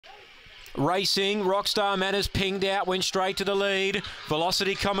Racing, Rockstar Manners pinged out, went straight to the lead.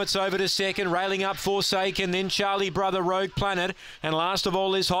 Velocity Comet's over to second, railing up Forsaken, then Charlie Brother, Rogue Planet, and last of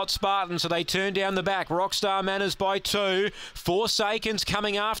all is Hot Spartan, so they turn down the back. Rockstar Manners by 2. Forsaken's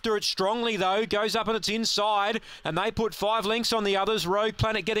coming after it strongly though, goes up on its inside, and they put 5 lengths on the others. Rogue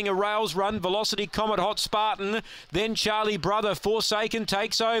Planet getting a rails run, Velocity Comet, Hot Spartan, then Charlie Brother. Forsaken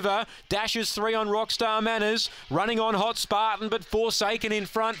takes over, dashes 3 on Rockstar Manners, running on Hot Spartan, but Forsaken in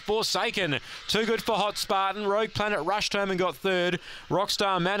front. Forsaken too good for Hot Spartan. Rogue Planet rushed home and got 3rd.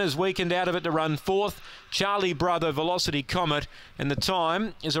 Rockstar Manners weakened out of it to run 4th. Charlie Brother, Velocity Comet, and the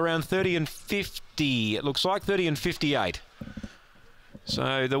time is around 30 and 50. It looks like 30 and 58.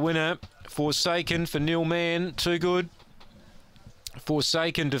 So the winner, Forsaken for Neil Mann, too good.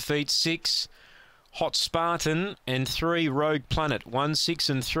 Forsaken defeats 6 Hot Spartan and 3 Rogue Planet. 1, 6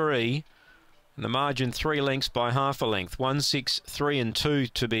 and 3. And the margin 3 lengths by half a length. 1, 6, 3 and 2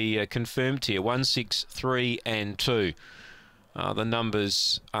 to be confirmed here. 1, 6, 3 and 2. The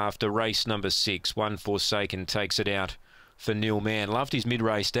numbers after race number 6. 1 Forsaken takes it out for Neil Mann. Loved his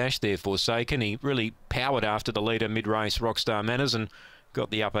mid-race dash there, Forsaken. He really powered after the leader mid-race, Rockstar Manners, and got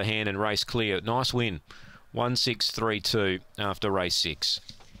the upper hand and race clear. Nice win. 1, 6, 3, 2 after race 6.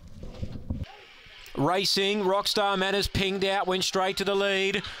 Racing, Rockstar Manners pinged out, went straight to the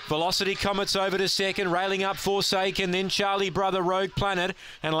lead. Velocity Comet's over to second, railing up Forsaken, then Charlie Brother, Rogue Planet,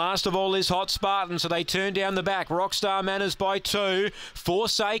 and last of all is Hot Spartan, so they turn down the back. Rockstar Manners by 2.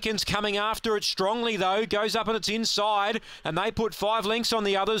 Forsaken's coming after it strongly though, goes up on its inside, and they put 5 lengths on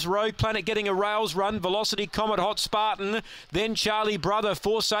the others. Rogue Planet getting a rails run, Velocity Comet, Hot Spartan, then Charlie Brother.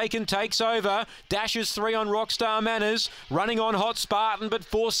 Forsaken takes over, dashes 3 on Rockstar Manners, running on Hot Spartan, but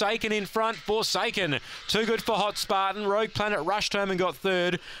Forsaken in front. Forsaken too good for Hot Spartan. Rogue Planet rushed home and got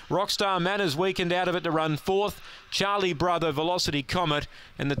 3rd. Rockstar Manners weakened out of it to run 4th. Charlie Brother, Velocity Comet,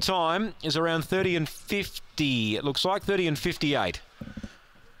 and the time is around 30 and 50. It looks like 30 and 58.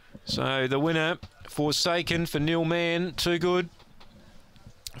 So the winner, Forsaken for Neil Mann, too good.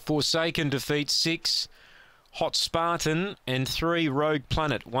 Forsaken defeats 6 Hot Spartan and 3 Rogue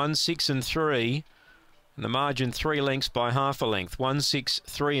Planet. 1, 6 and 3. And the margin 3 lengths by half a length. 1, 6,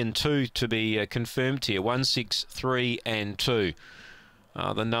 3 and 2 to be confirmed here. 1, 6, 3 and 2.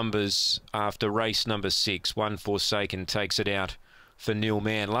 The numbers after race number 6. 1 Forsaken takes it out for Neil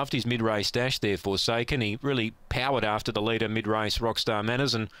Mann. Loved his mid-race dash there, Forsaken. He really powered after the leader mid-race, Rockstar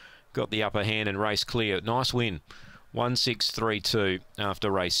Manners, and got the upper hand and race clear. Nice win. 1, 6, 3, 2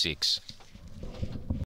 after race 6.